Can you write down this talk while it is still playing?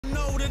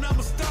that I'm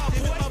a star,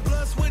 boy. My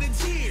blood, sweat, and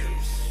tears.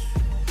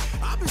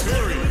 I've been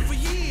struggling for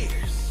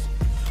years.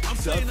 I'm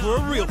saying for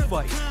a real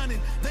fight.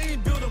 They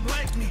ain't built them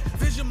like me.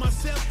 Vision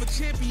myself a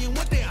champion.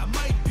 One day I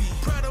might be.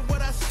 Proud of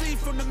what I see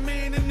from the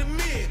man in the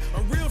mid.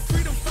 A real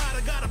freedom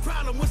fighter. Got a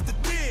problem. What's the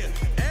deal?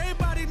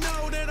 Everybody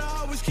know that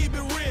I always keep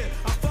it real.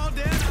 I fall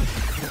down.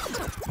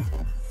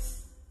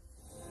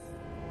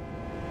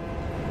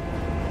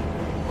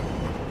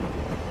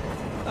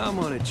 I'm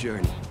on a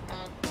journey.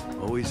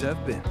 Always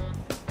have been.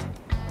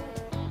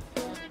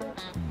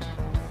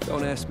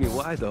 Don't ask me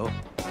why, though.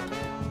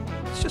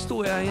 It's just the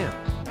way I am.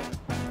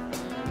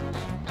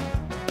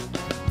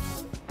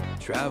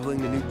 Traveling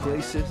to new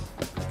places,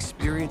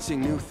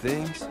 experiencing new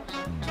things,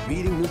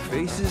 meeting new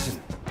faces,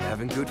 and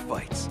having good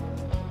fights.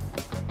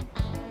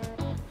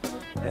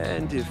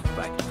 And if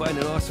I can find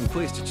an awesome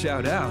place to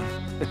chow down,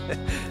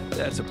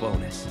 that's a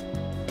bonus.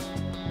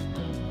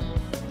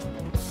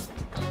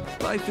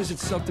 Life isn't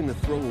something to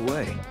throw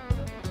away.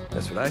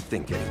 That's what I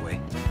think, anyway.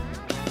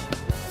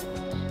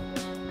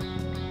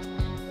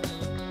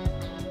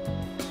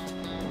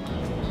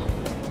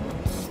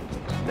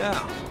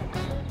 Now,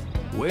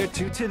 where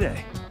to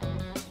today?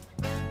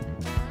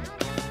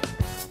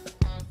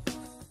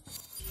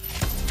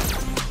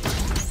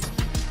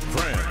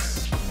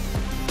 France.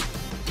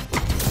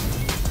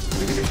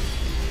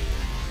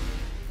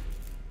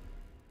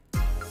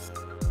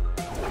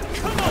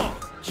 Come on!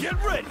 Get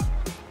ready!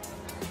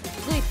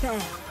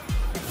 Prepare.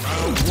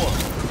 Round one.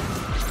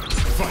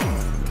 Fight.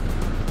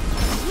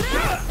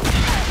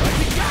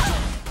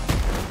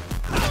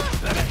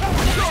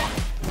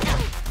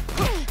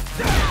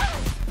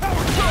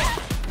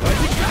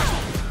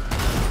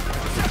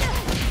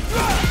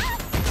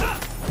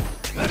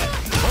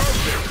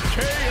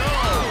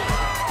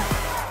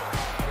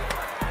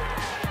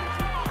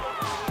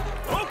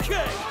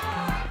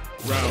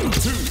 Round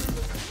two.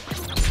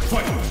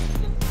 Fight.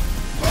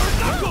 Burn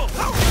knuckle!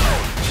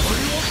 Are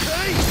you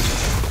okay?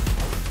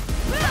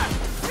 Burn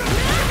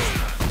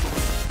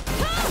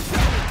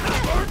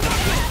knuckle!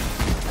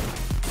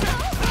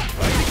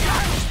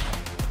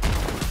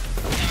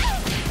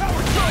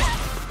 Power touch!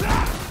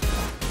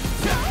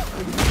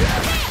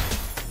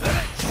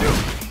 Shoot!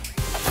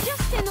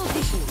 Just an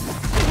audition.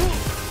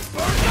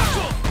 Burn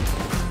knuckle!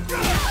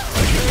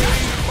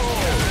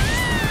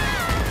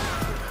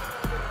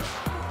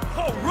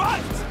 All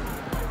right!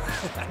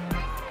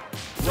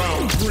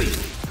 Round three.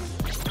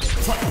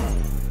 Fight.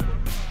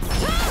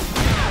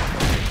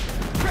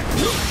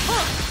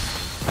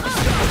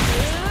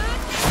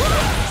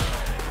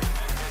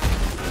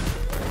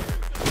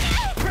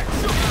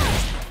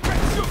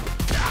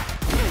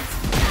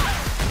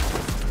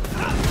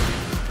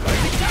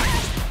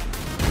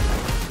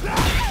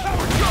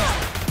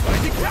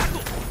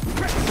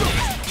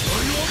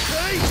 Are you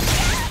okay?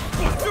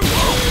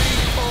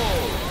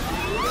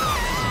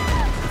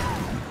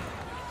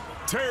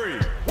 Terry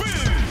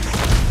wins!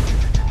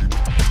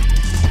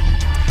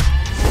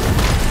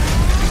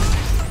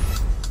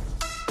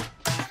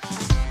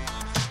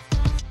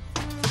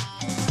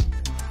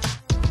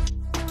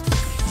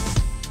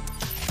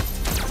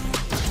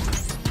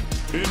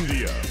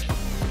 India.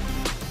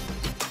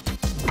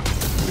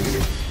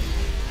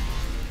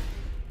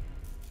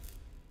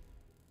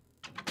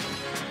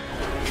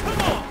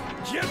 Come on!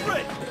 Get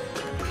ready!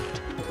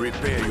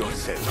 Prepare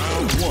yourself.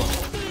 Round one.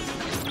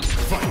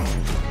 Fight.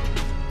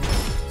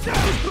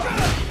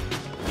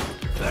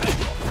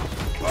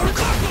 Burn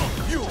knuckle!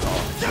 You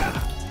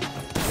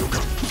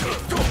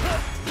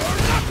burn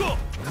knuckle!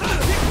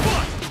 Kick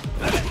butt!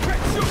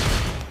 Crack shoot!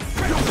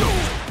 Crack shoot!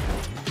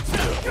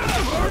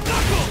 Burn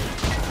knuckle!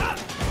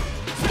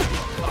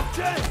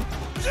 Okay!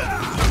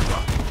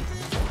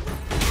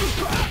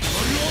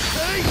 Are you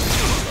okay?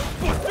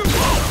 Buster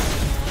Ball!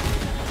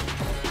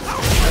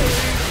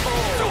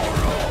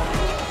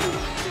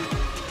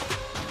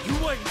 You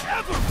ain't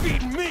ever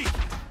beaten me!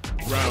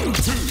 Round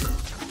two.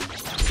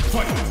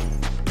 Fight.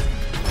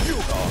 You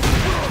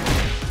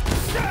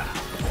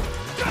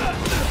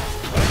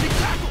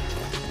tackle!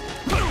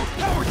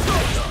 Power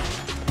touch!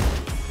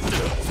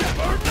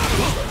 Burn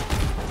knuckle!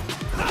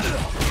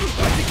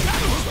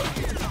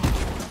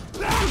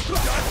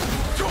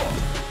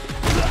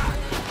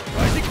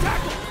 Rising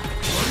tackle!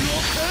 Are you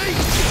okay?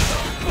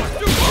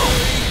 Buster Ball!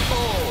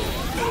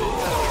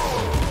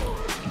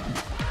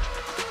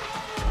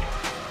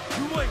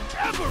 You ain't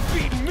ever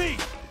beaten me!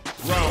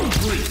 Round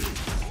three.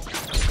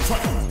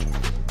 Fight.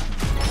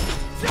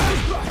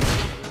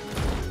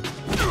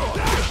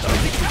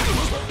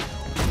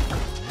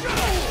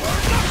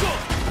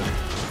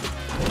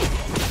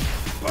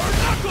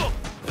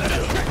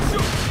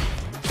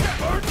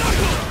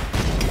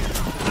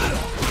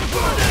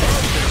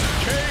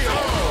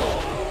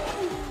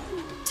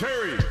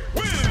 Terry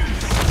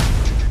wins!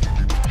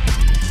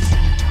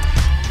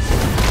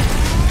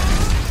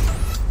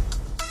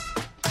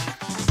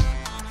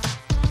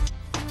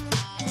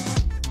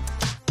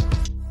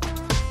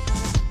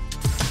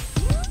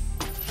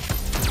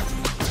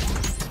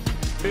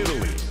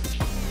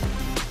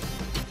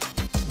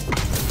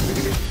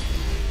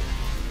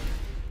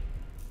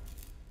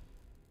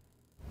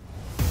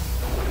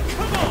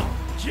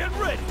 get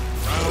ready!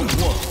 Round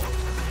one.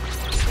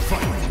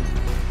 Fight!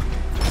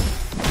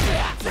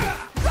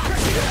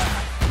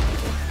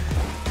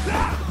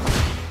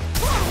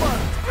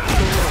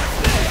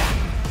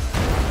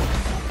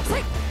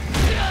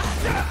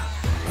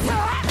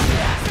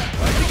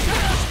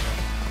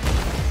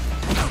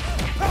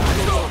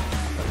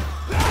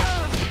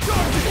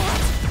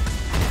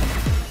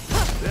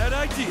 That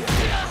idea!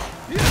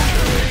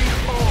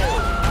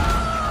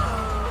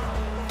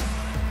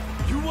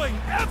 You ain't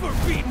ever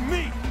beaten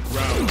me!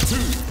 Round two.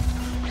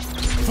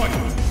 Fight!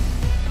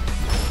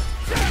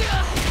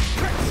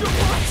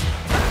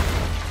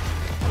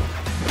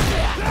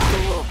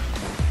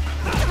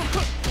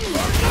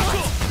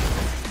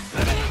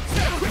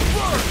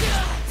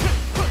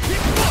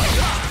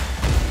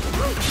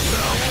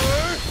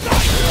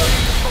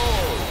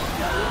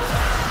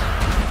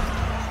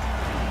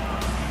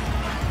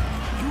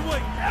 You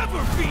ain't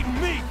ever beaten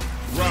me!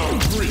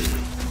 Round three.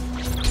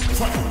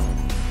 Fight!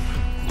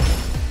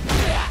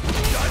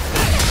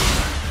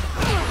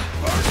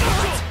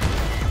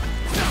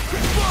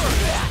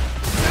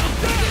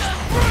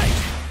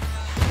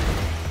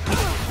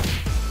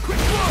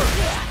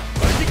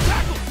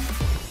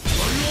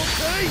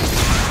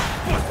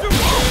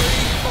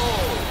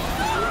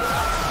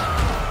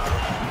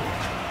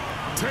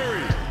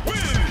 Terry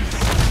wins!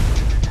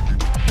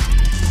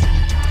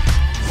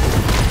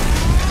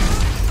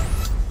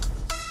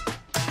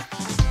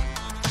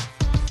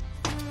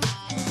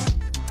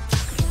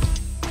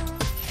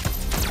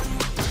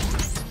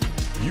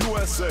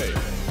 USA.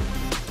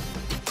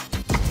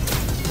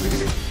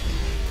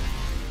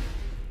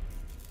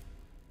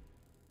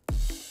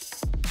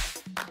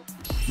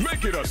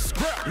 Make it a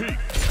scrap heap.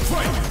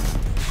 Fight!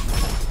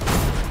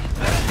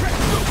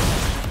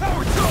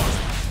 Power charge!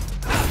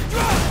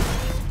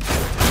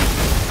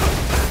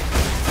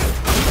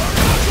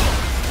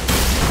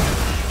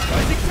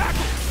 Rising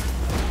tackle!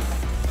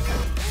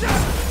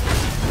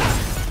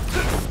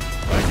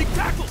 Rising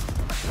tackle!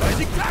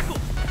 Rising tackle!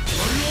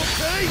 Are you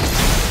okay?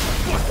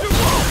 Buster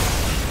roll!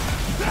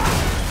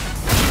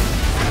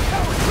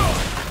 Power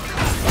charge!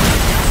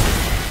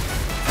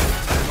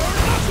 Burn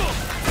knuckle!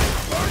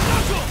 Burn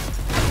knuckle!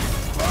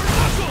 Burn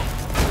knuckle!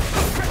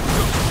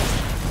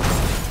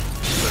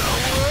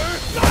 Power!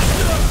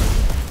 Gotcha!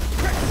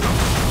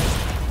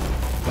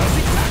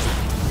 Rising tackle!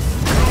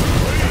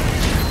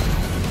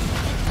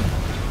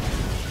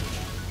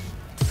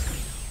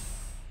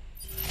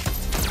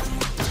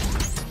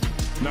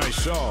 Nice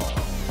shot.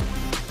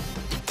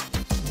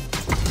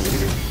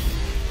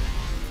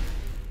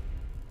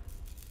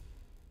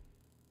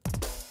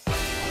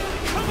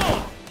 Come on!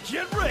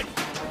 Get ready!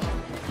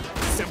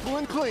 Simple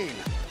and clean.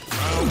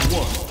 Round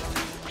one.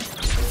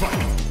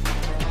 Fight!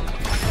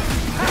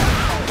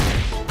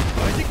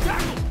 Rising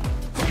tackle!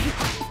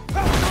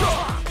 Power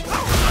charge!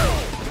 Power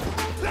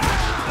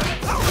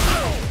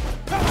charge!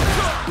 Power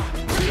charge!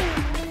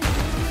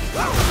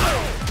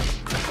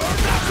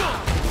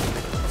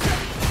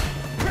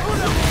 Burn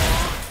knuckle!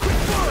 Quick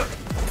burn!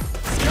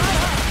 Sky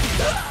high!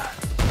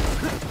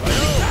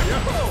 Rising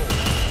tackle!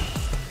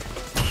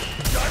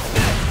 Dark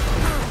net!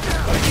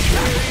 Rising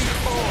tackle!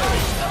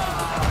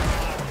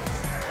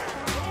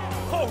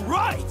 All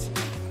right!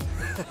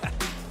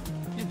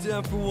 You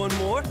down for one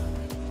more?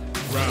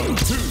 Round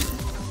two.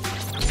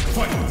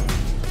 Fight!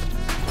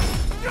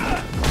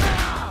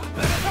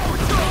 Power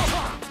charge!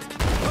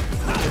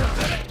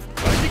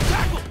 Rising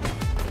tackle!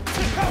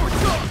 Power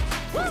charge!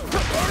 Burn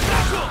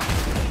knuckle!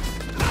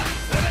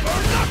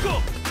 Burn knuckle!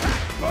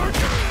 Burn!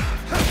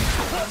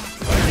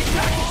 Rising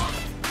tackle!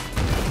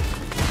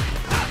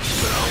 Power!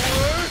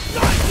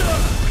 Gotcha!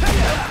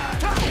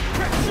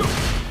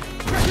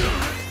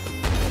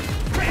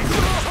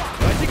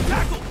 Rising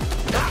tackle!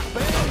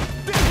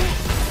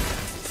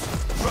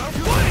 Round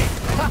one!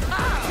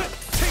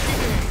 Taking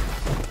aim!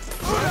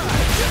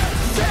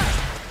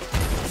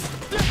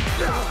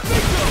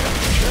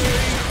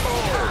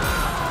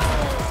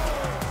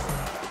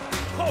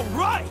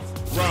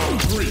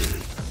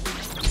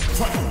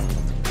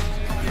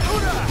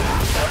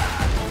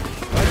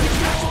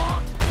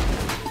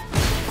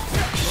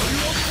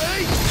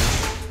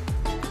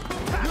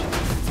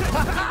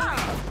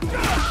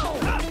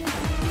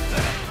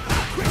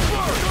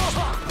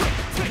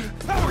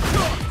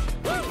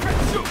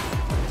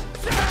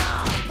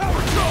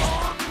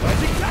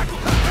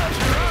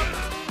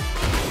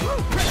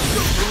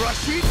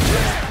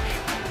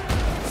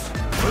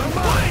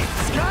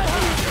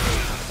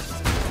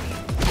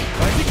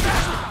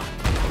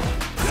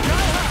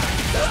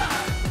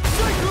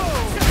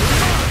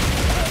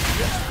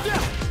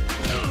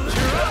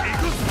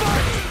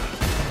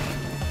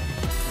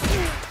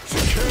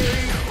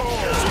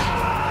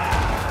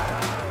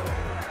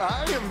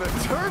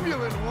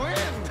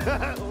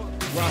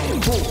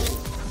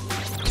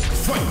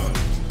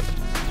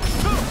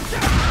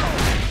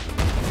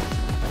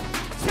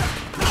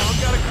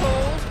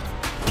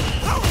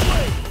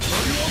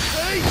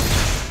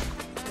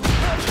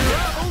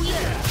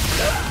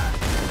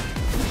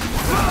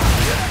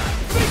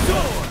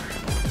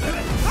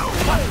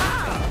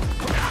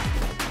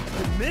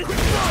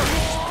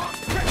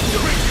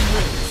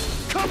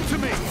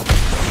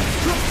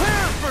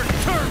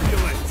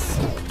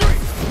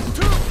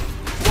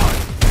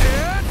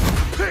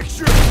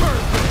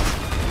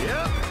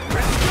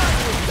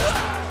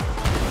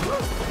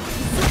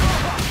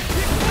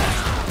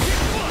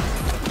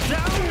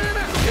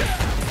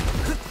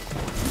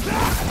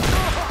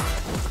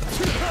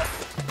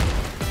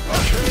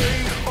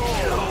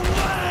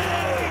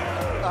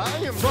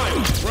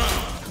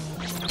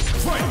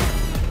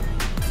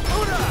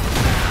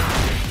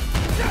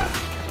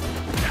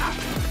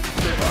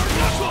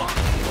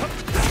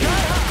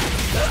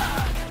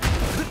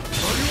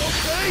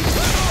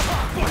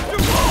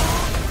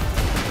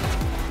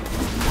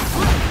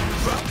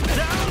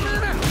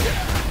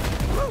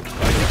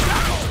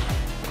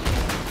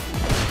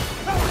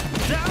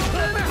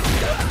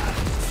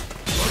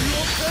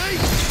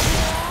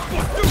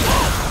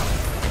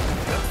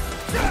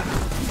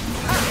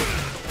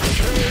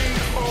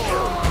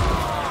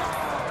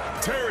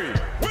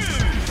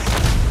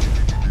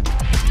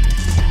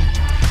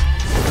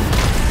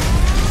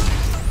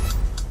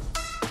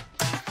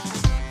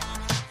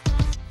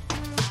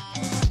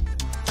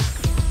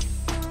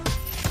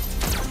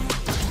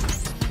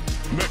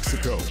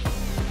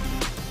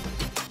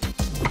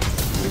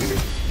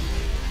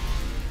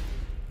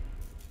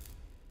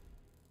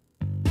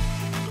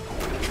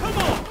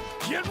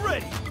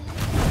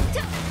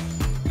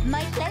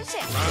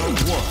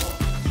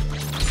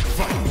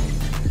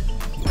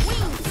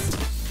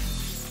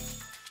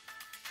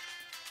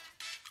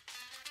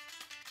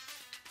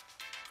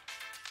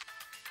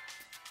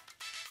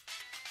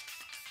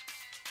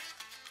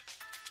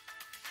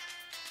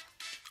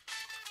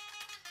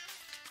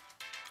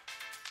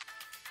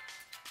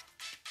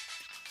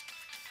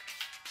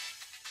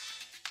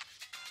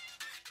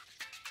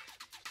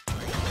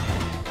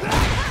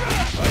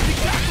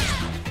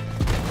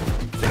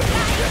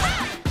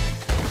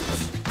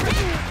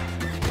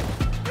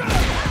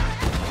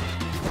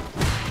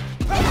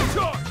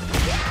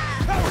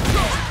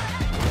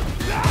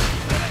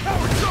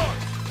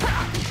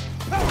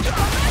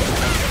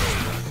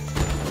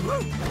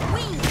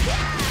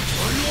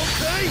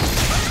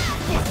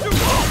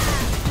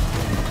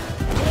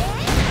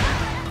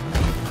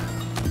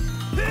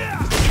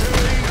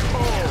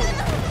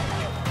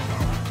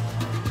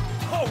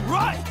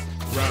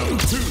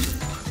 2.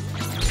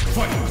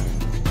 Fight!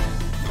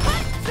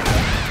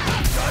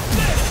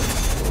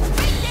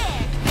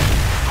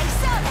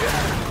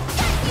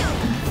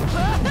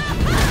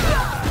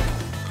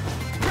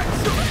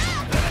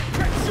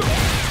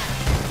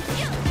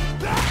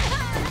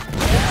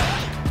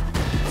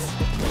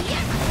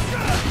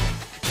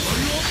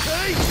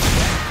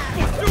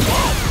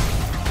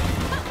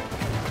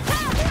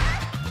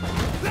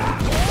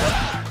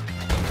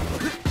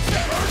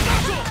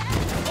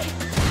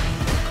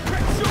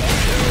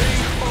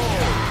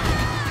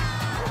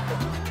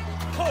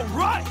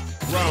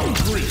 Round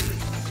 3.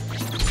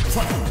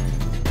 Fight!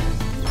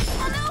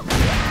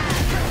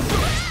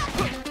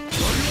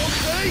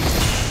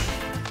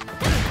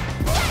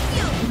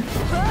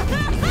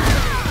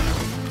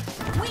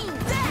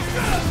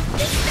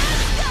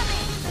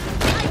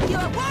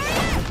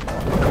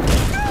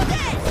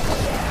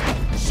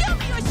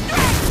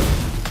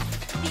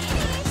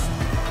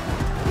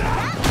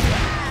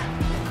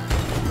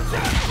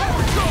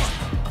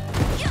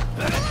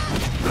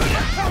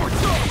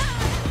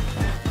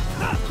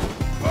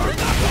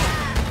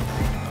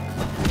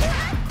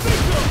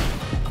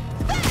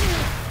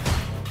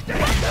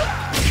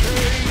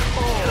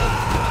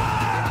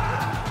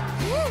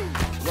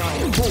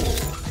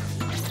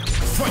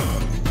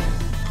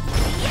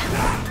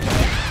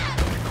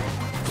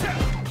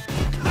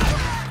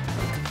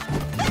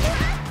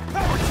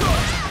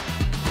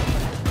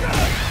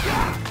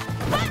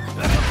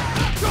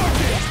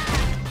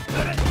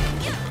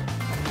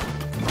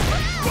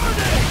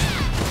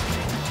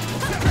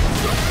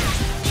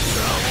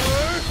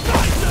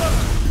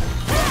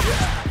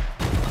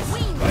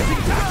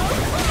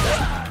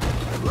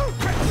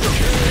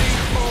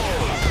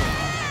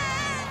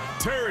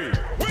 Terry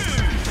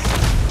wins!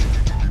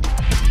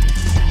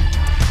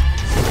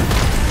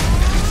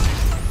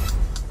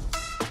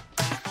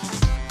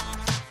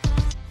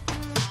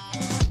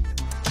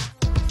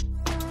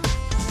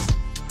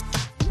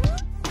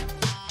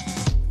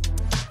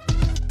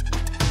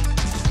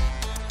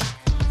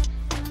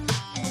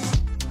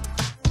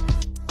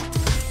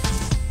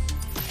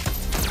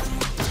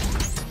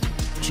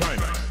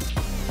 China.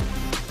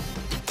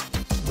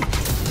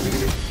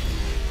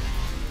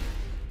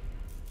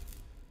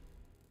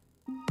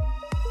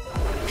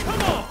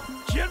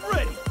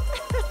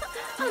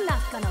 I'm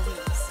not gonna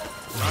lose.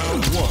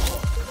 Round 1.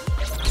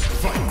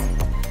 Fight!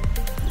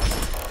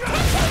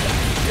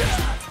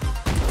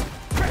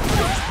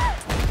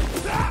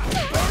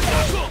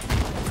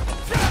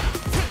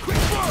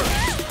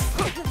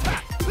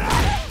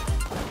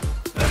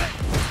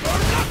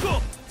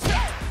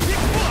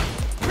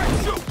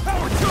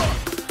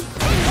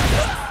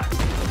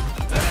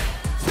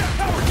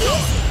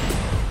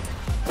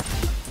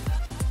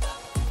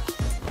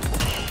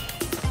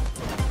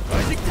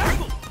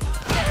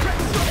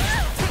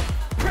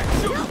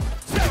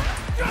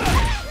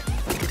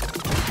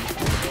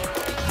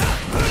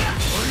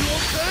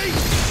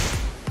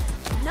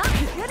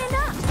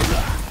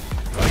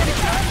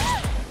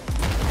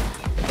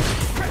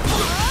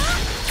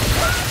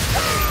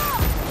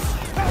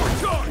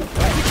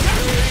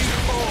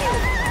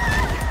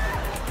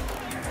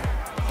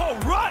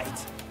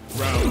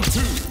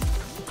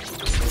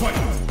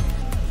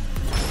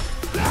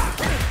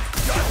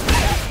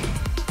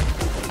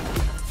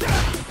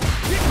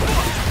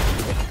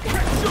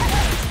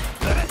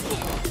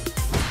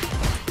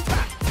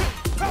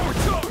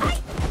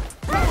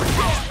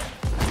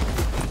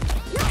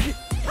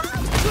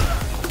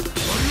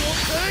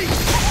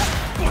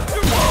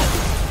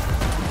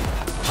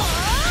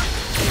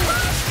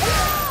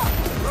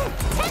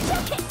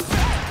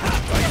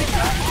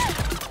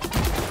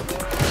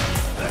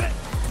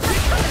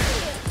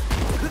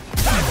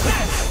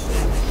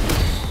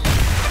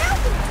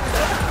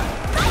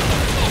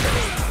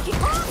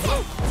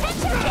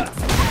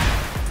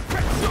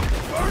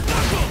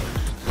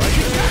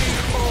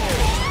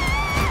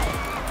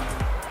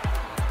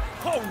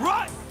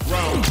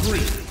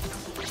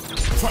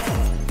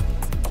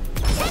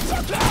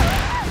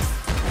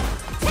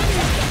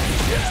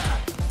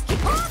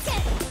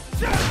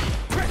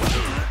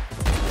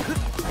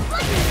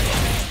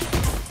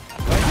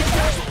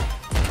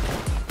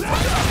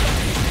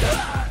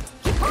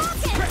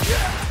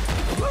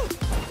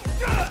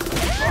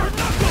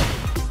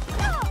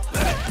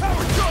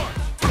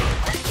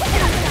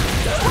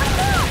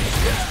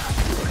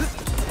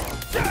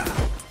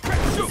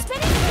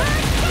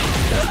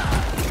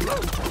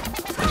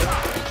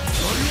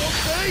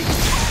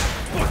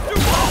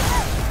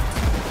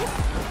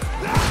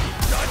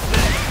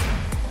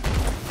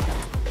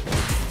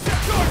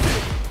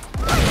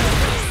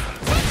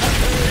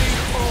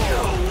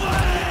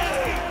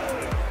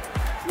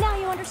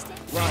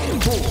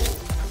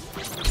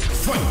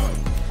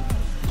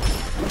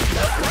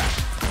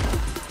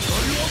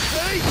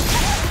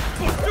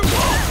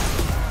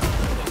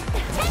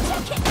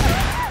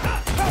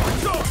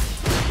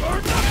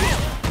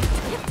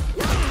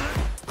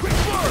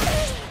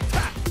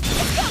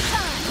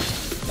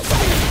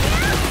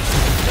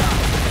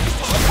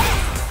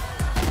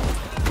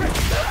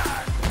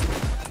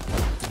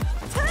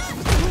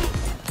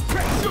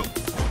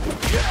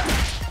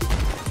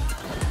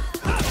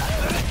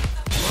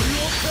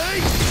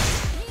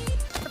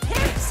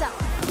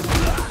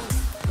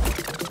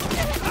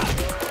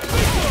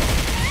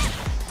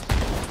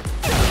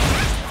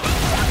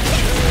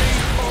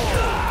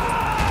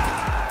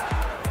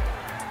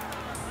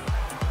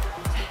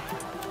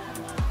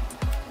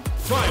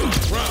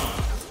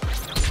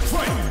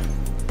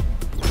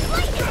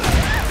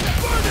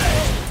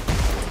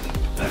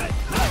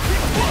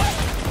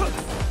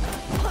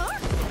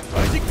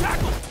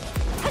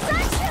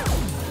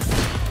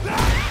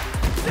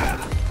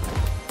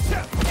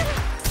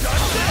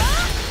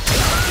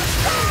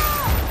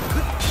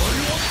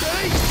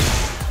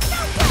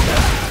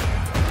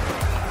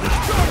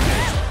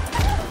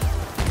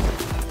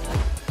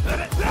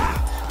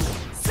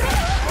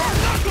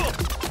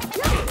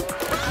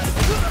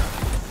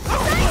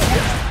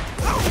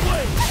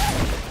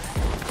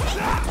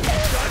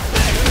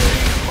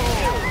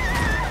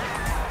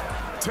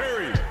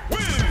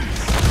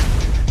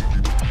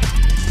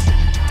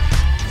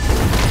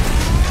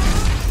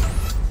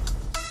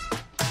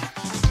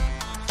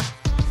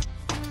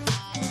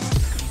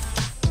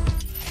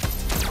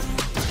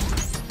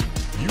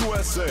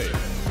 ready.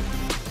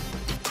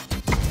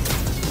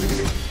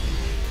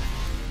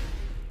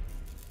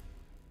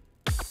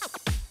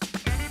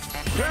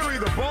 Carry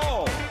the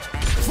ball.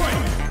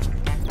 Fight!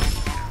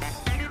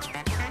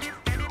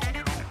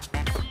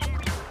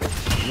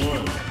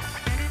 1,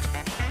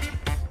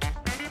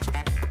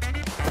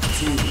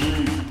 2,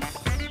 3,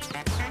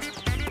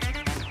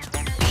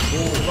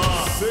 4,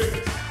 5,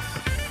 6,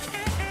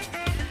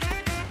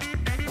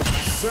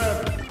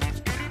 7,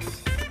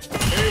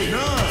 8,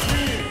 9,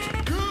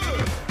 10.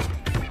 Good.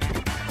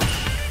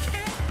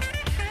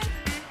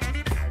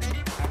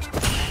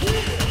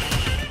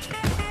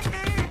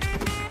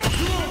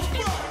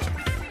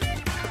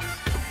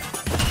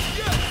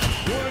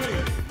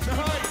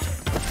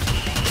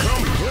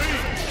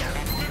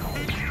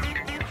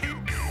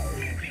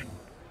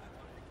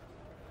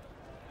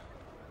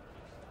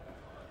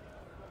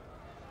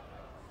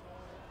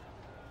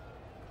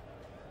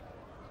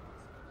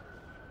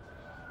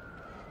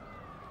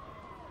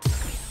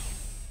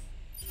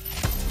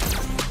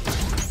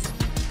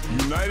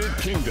 United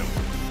Kingdom.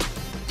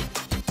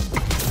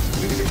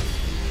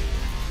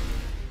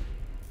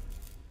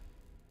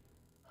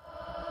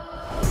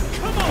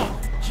 Come on,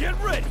 get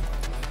ready.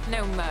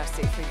 No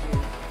mercy for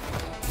you.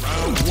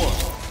 Round 1.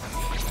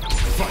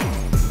 Fight!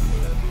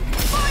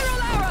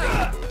 Spiral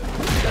arrow!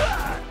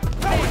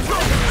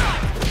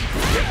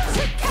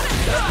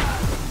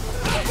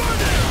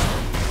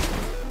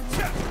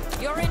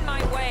 You're in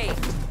my way.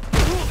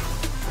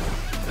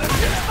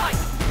 Fight!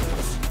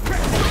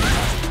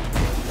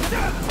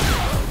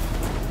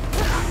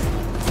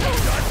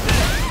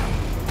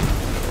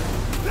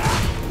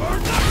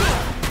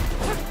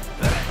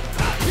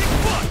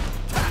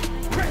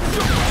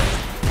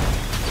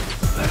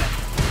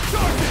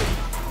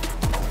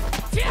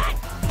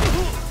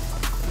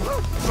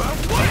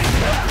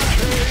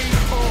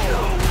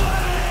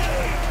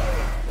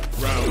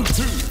 Round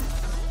 2.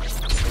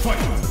 Fight!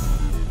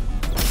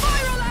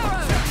 Spiral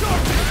arrow!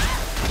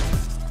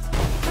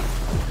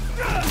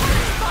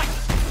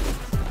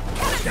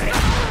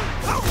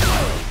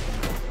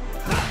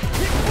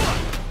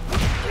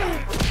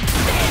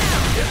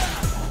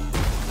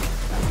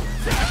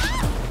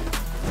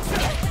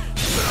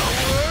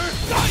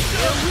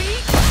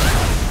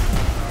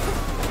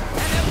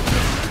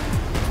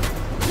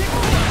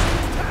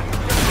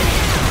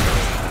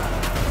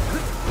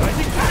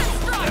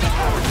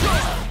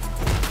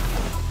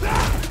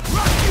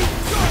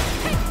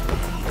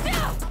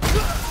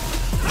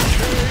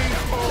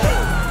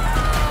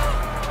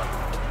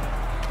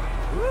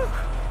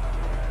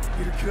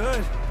 You're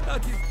good. I'll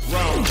give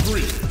Round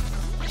 3.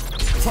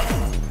 Fight!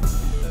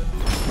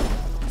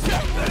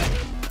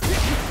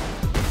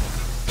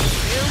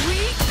 Here we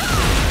go!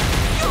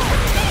 You're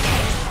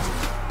finished!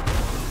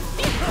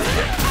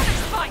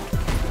 Spike!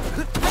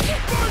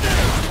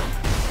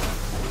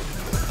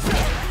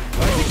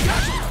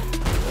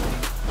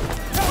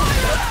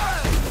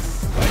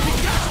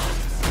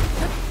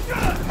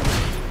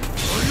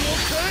 Are you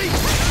okay?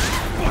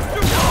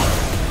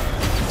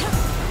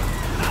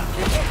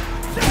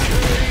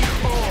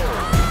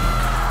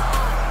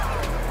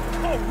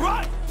 All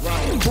right.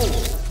 Round 4.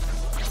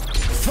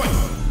 Fight!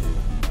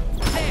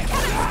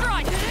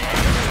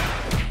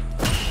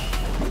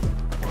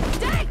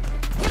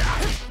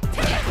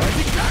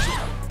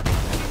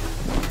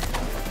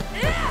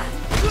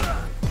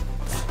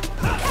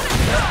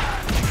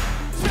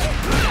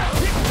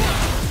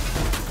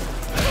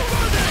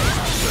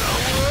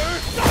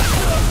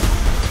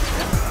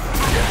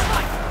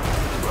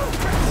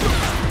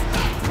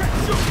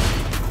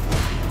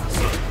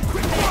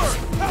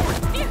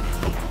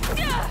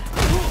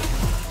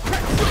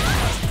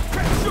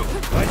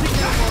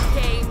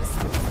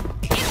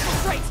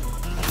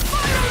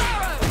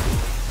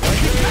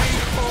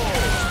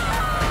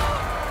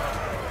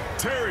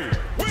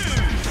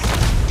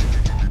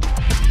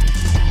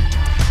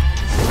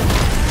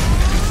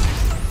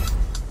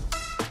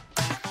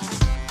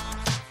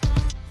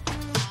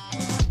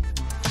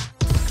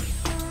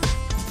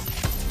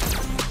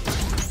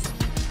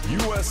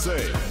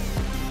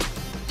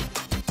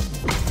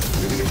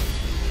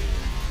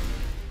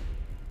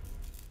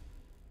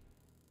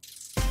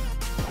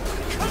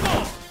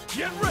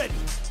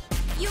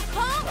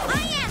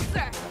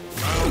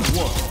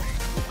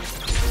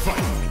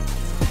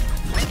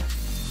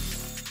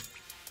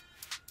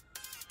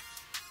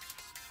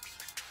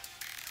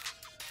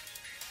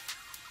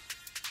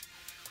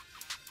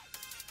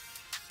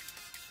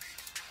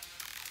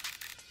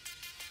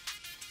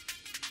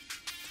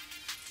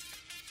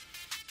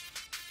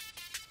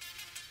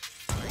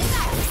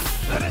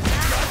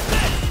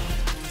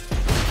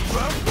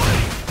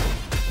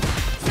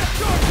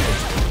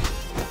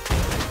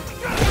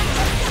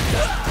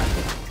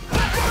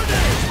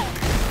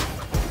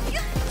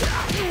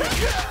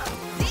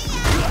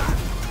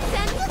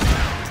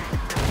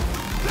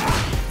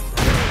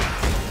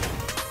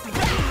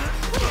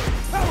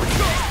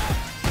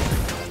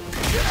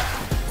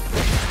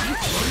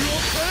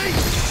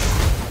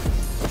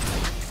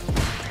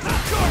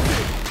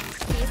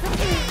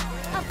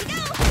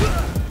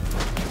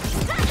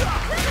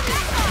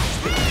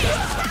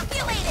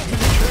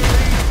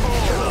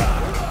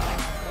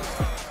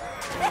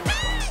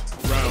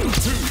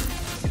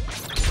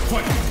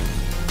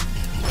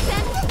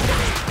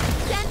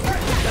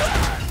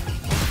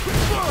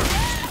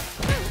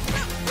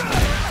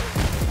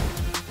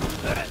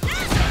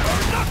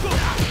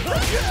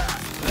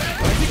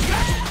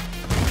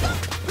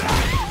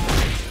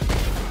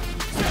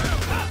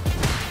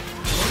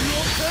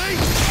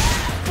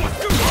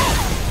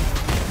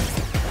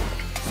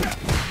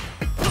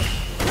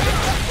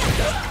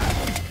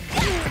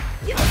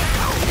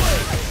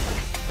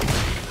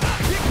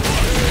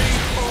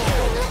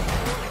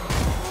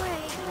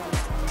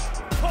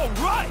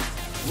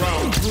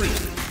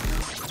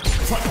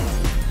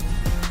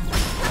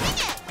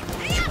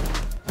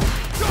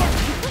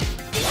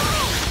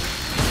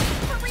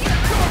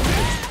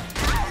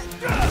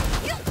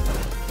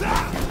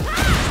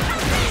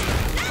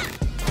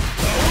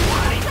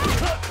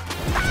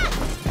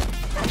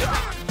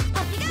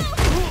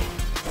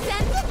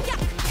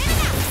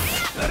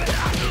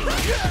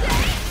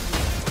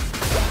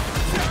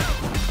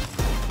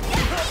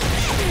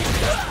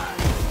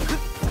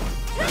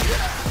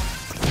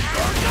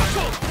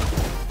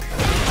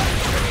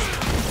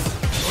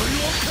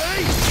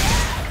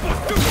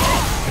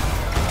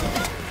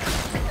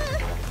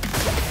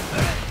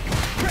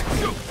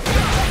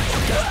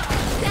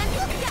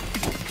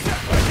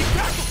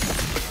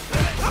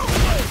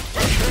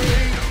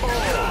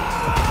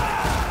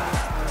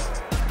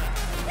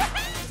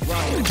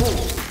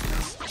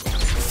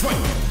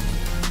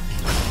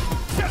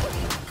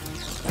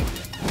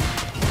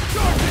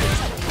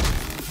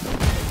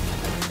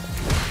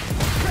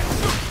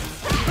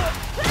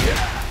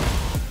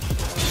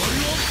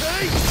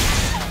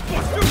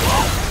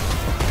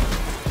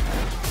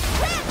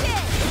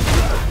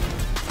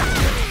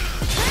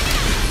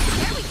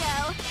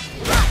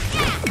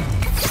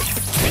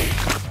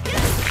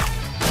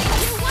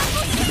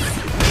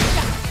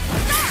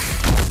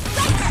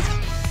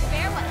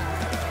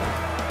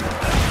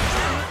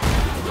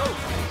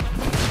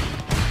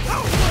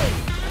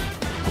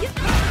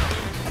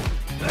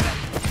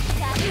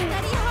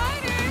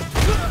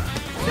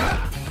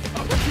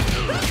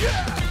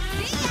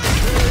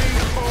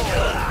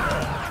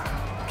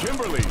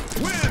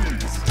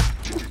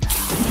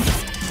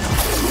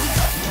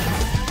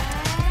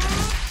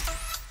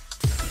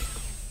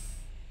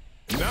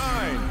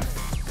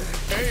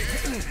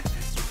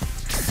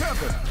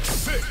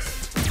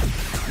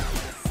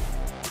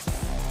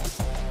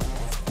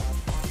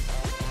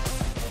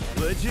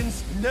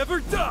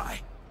 never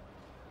die!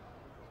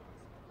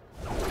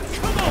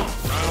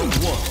 Round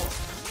one.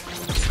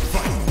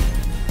 Fight.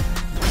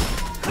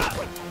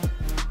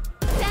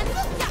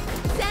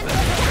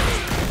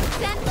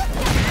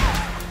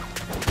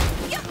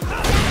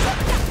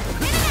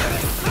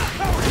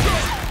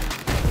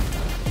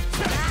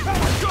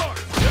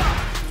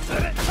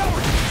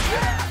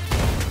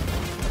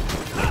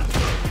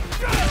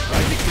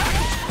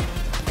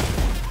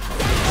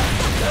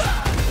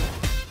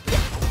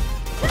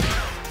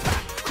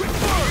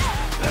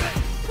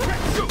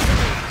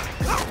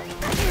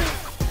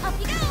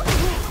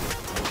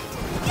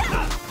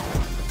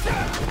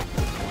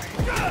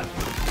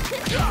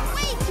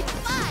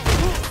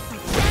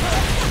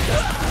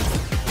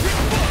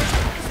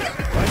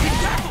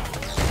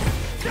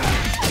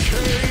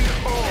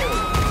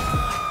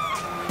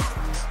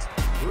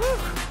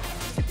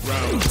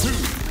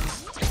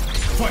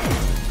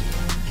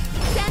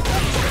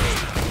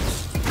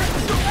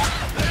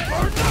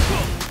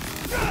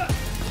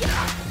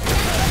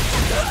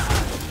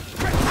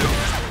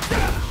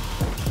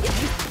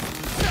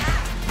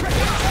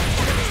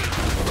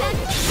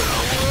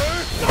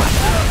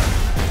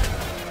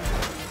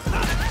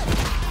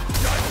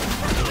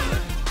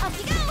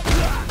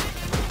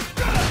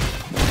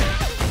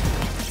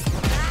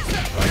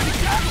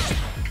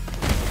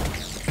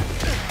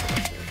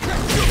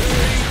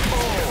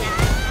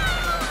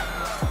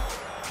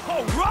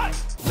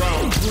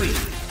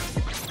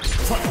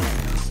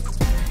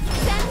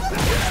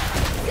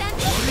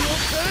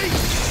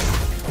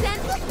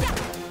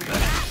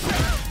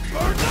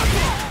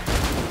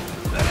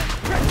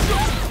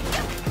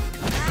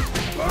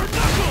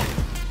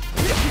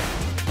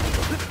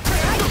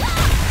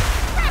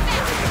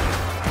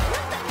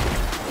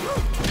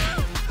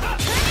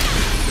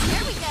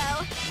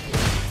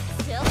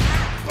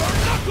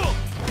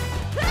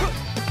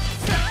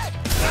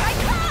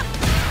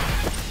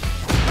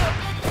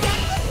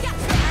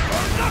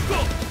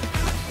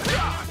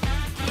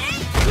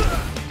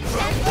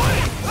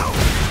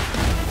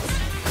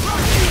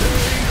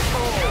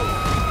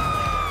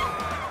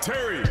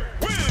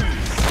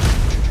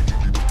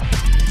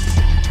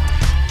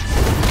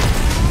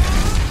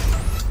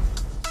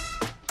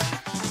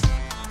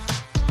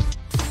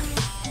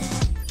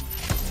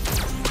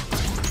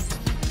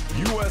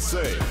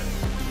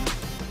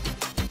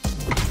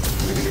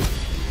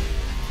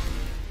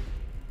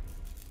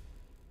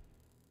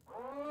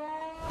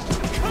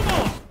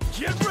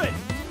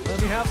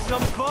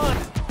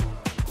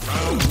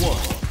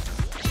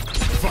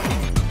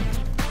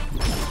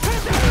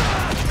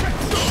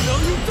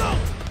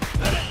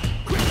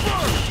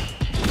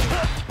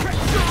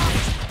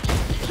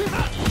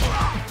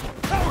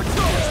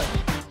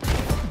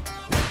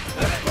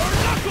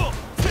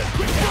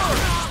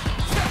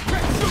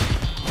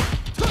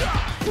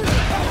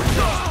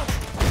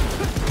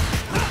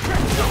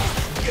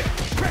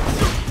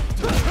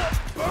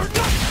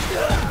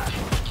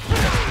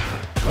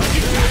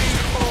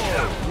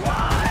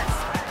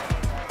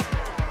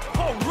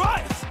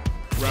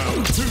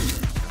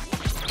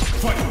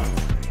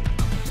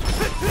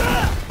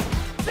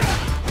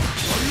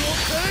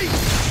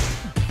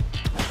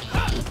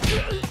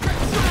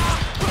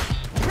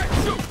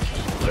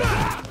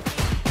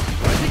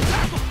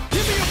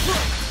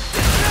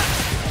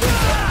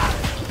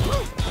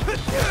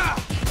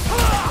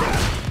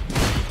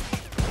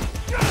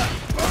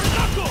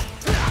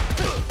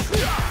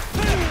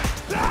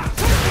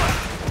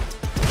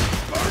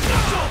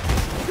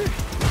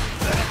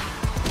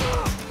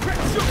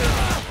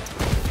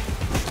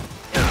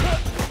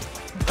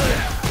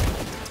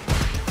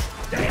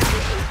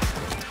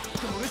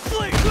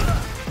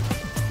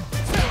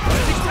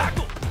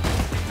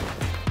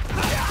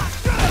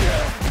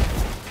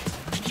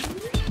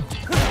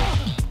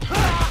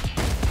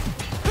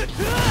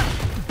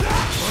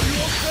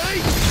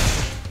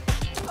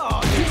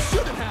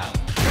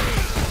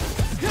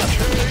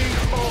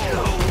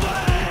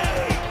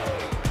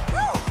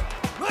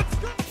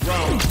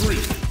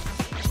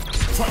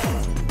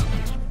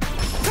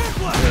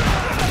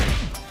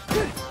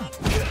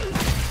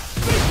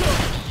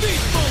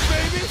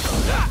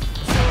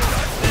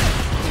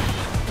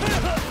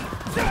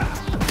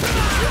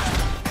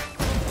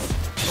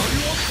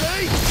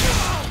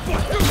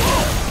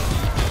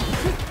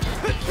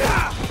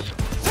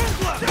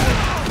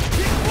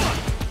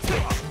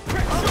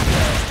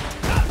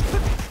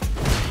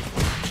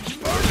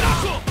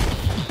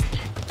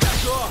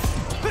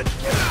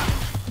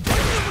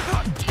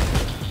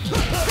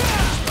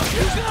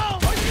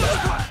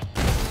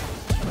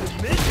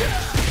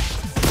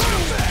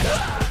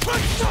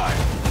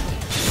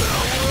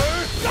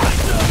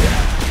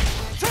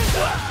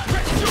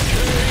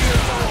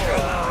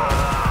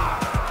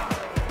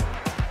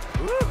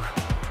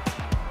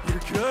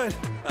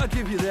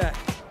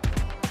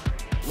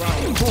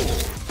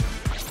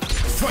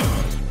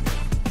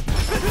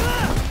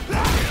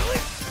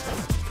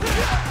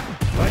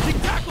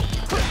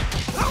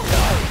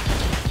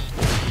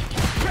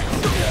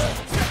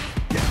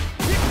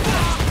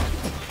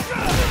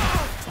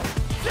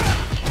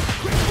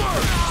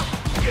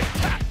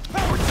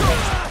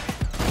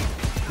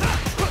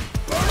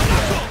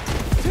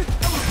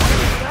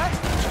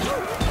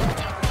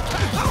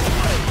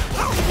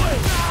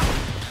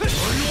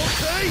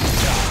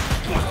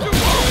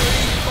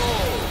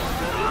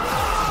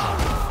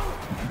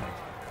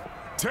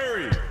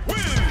 Perry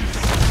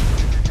wins!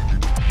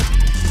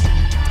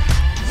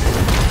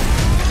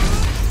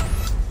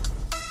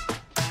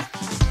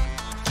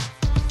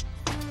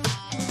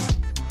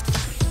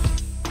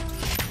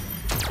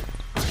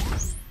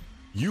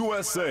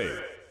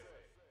 USA.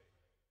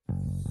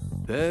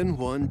 Then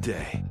one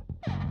day,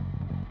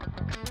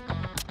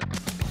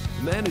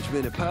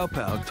 management at Pow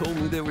Pow told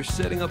me they were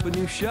setting up a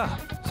new shop,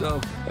 so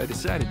I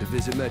decided to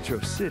visit Metro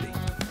City.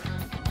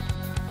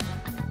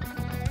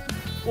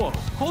 Whoa,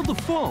 hold the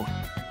phone!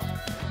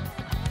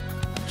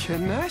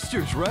 Ken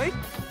Masters, right?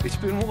 It's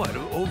been what,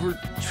 over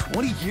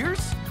 20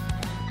 years?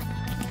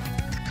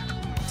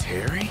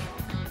 Terry?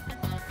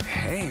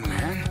 Hey,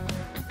 man.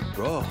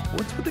 Bro,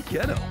 what's with the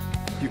ghetto?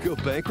 You go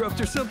bankrupt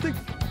or something?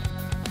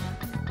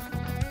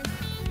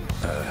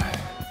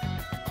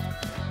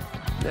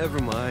 Never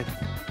mind.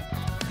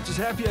 Just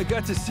happy I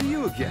got to see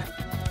you again.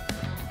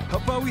 How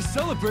about we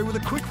celebrate with a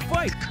quick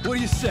fight? What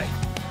do you say?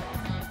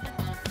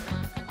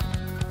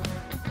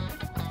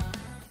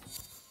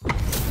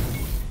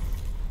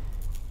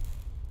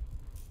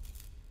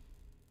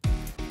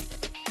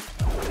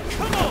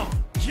 Come on!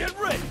 Get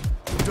ready!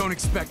 Don't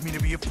expect me to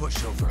be a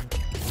pushover.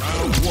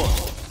 Round one.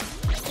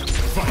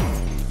 Fight!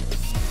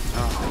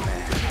 Oh,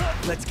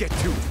 man. Let's get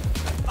to it.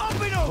 Up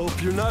and over!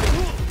 Hope you're not...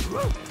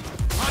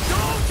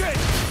 Hadouken!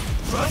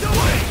 Run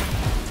away!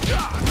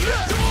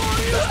 Shoryuken!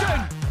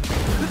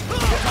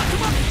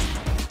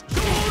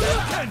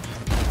 Shoryuken!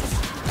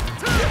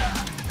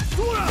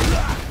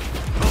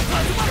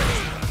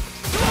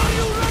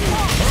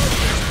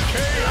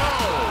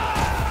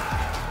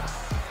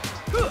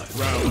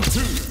 Round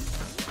two.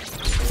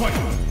 Fight!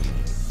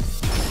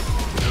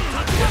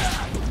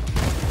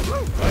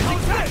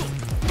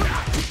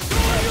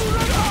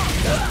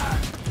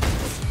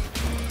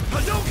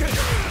 Hadouken!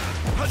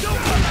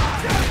 Hadouken!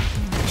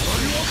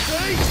 Are you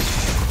okay?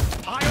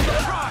 I am the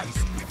prize!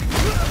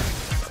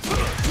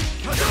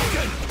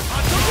 Hadouken!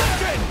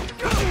 Hadouken!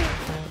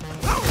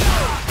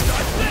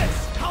 How's this?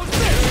 How's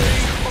this?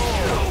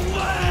 No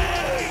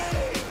way!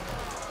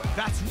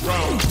 That's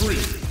Round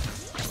three.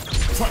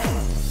 Fight!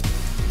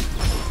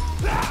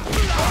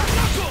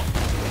 Knuckle!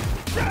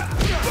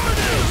 Burn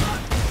it!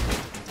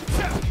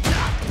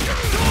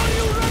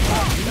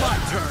 my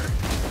turn.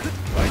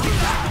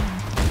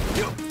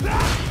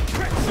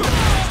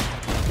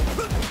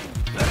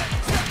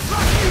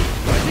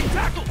 Rising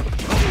tackle!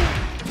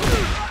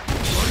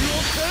 Are you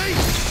okay?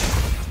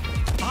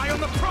 Eye on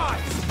the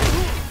prize!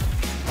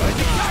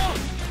 Rising tackle!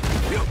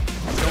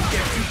 Don't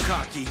get too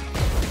cocky.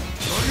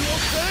 Are you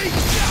okay?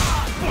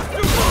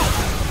 Buster Ball!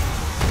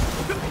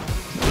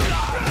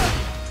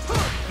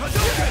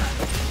 Hadouken!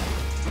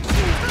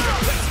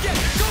 Let's get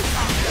it! Go!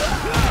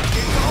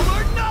 It's all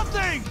or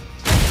nothing!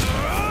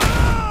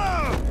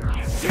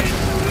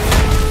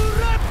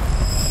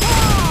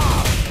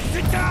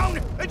 Sit down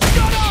and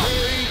shut up!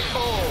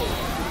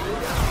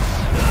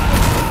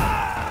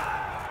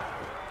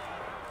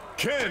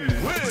 Ken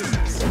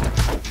wins!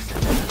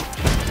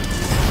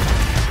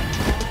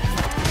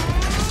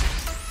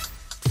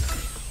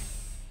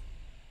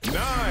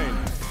 Nine,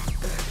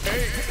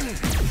 8.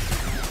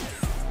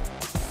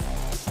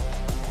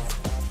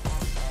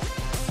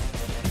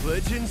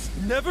 Legends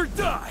never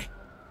die!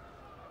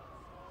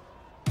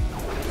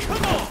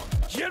 Come on!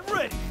 Get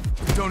ready!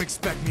 Don't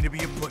expect me to be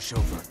a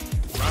pushover.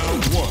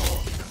 Round one.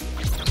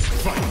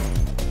 Fight!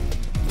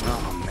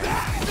 Oh,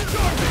 man.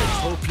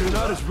 Hope you're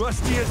not as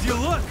rusty as you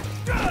look!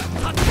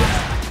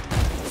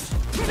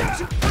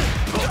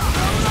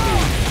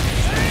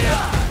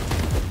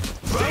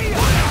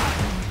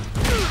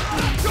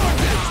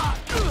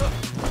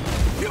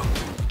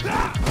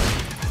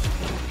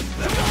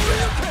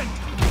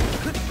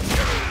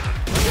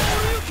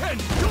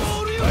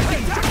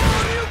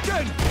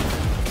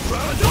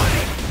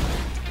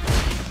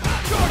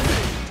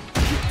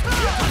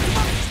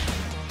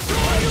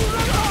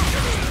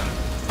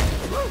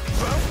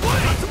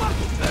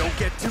 Don't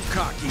get too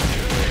cocky.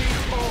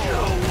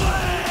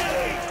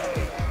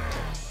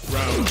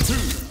 Round two.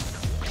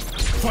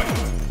 Fight!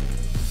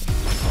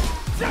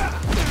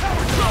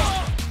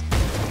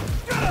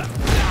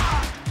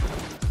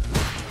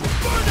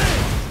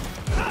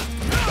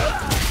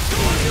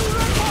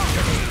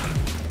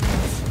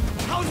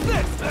 How's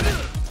this?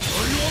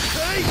 Are you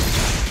okay?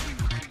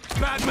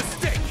 Bad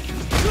mistake!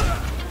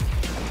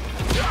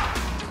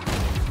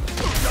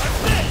 Got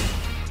this!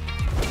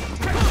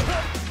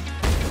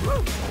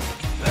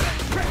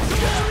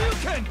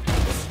 Shoryuken!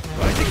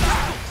 Rising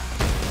tackle!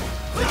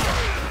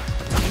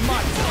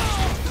 My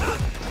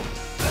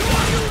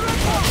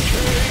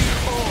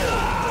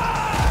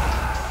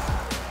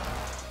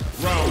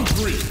Round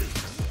three.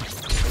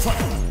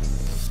 Fight!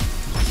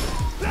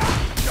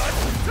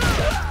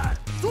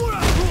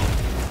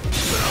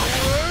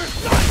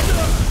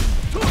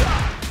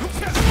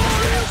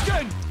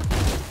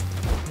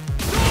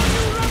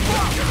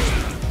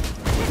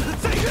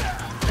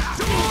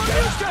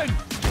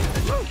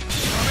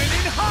 Coming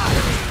in hot!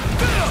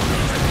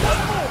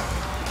 One more!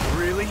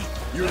 Really?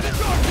 You're the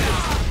darkness!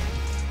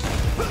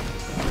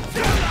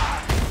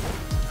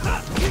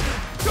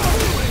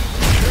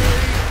 Shoryuken!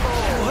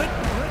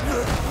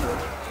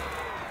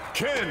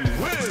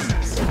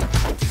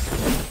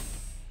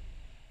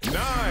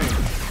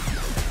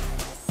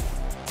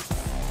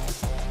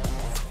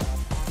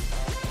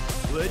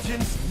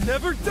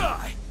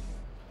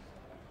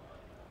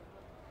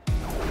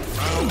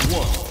 Round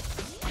one.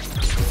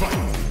 Fight.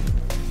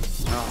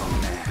 Oh,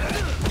 man.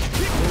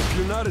 Hope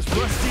you're not as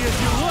rusty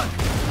as you look.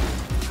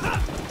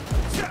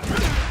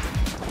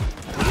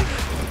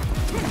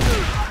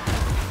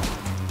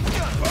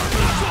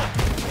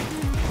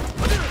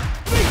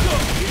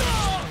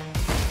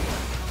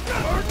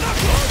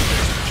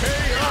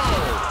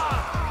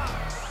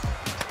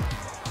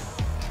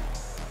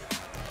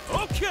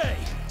 Okay.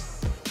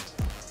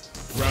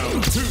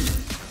 Round two.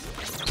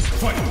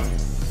 Fight.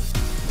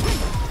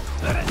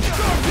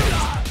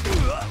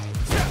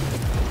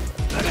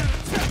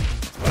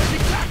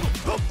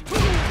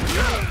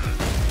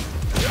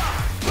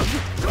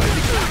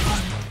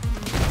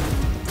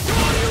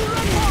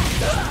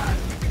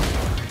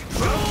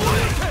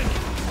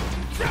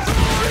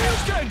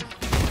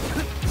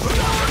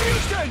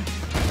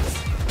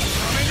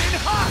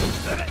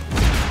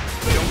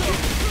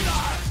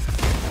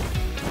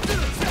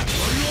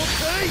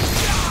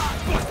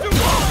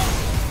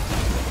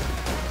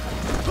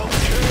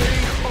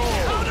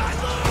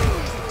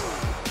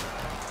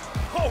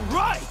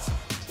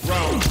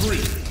 Round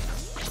three.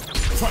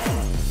 Fight.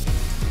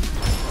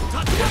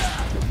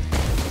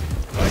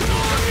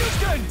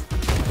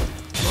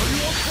 Are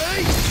you okay?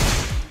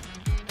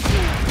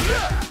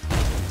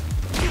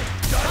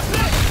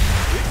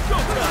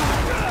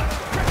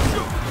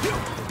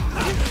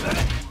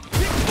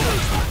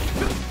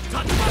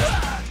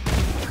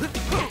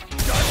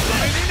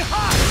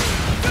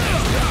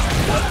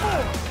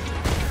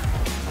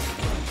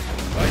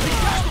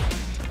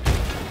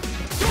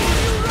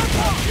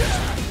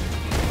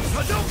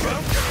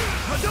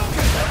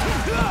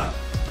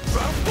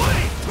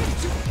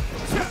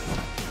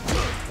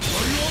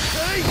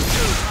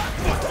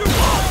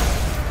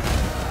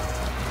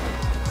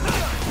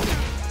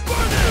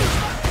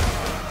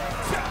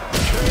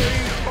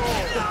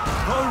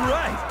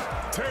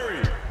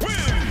 Terry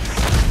wins!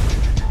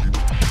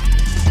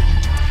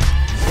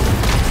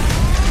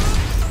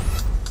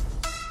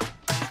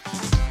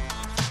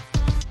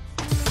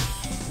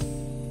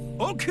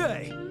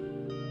 Okay.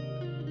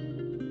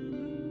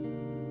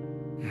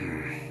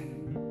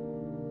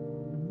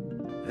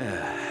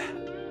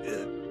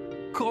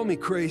 Call me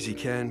crazy,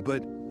 Ken,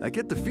 but I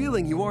get the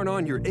feeling you aren't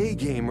on your A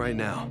game right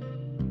now.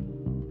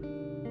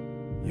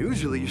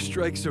 Usually your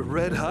strikes are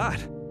red hot.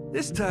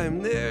 This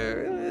time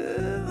they're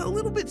a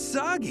little bit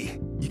soggy.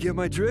 You get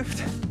my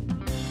drift?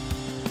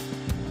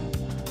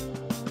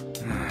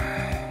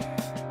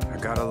 I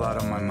got a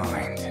lot on my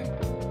mind.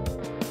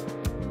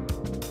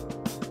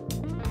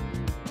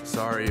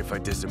 Sorry if I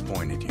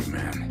disappointed you,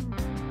 man.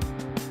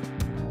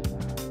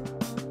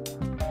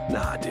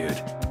 Nah,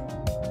 dude.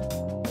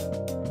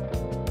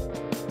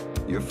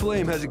 Your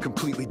flame hasn't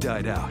completely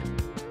died out.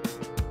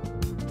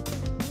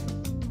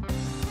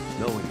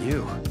 Knowing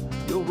you,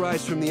 you'll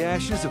rise from the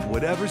ashes of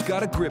whatever's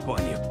got a grip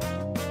on you.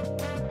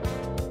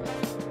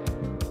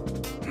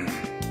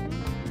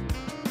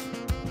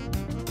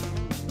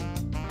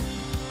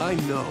 I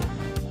know,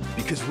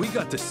 because we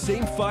got the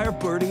same fire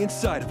burning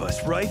inside of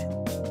us, right?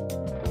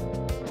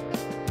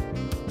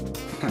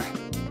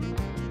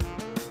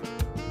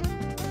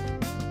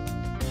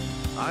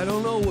 I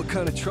don't know what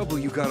kind of trouble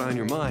you got on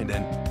your mind,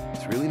 and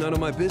it's really none of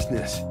my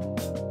business.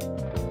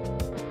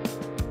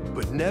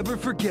 But never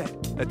forget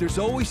that there's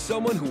always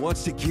someone who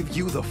wants to give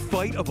you the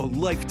fight of a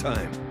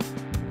lifetime.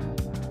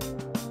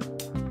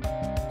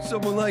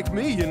 Someone like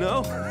me, you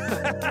know?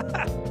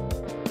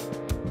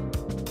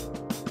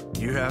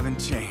 You haven't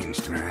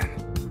changed, man.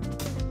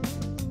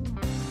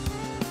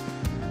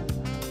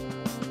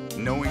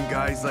 Knowing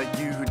guys like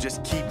you who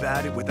just keep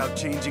at it without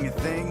changing a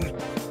thing,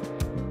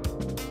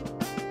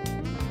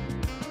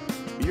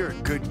 you're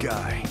a good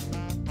guy.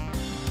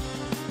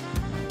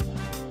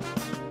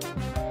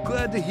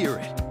 Glad to hear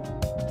it.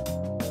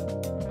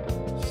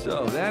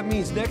 So that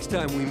means next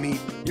time we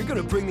meet, you're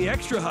gonna bring the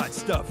extra hot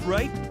stuff,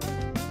 right?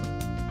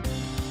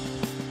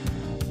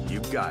 You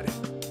got it.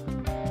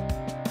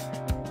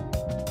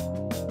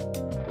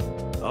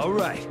 All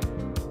right.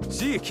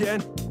 See you,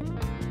 Ken.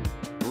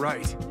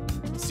 Right.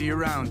 See you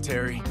around,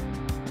 Terry.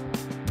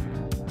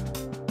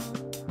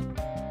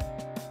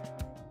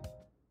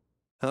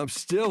 I'm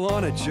still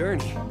on a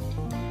journey.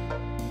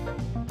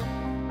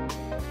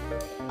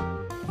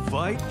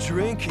 Fight,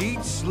 drink,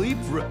 eat, sleep,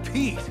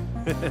 repeat.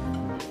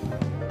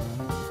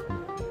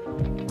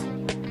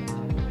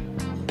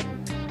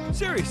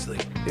 Seriously,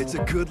 it's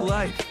a good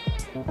life.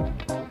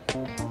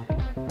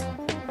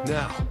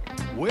 Now,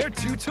 where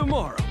to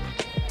tomorrow?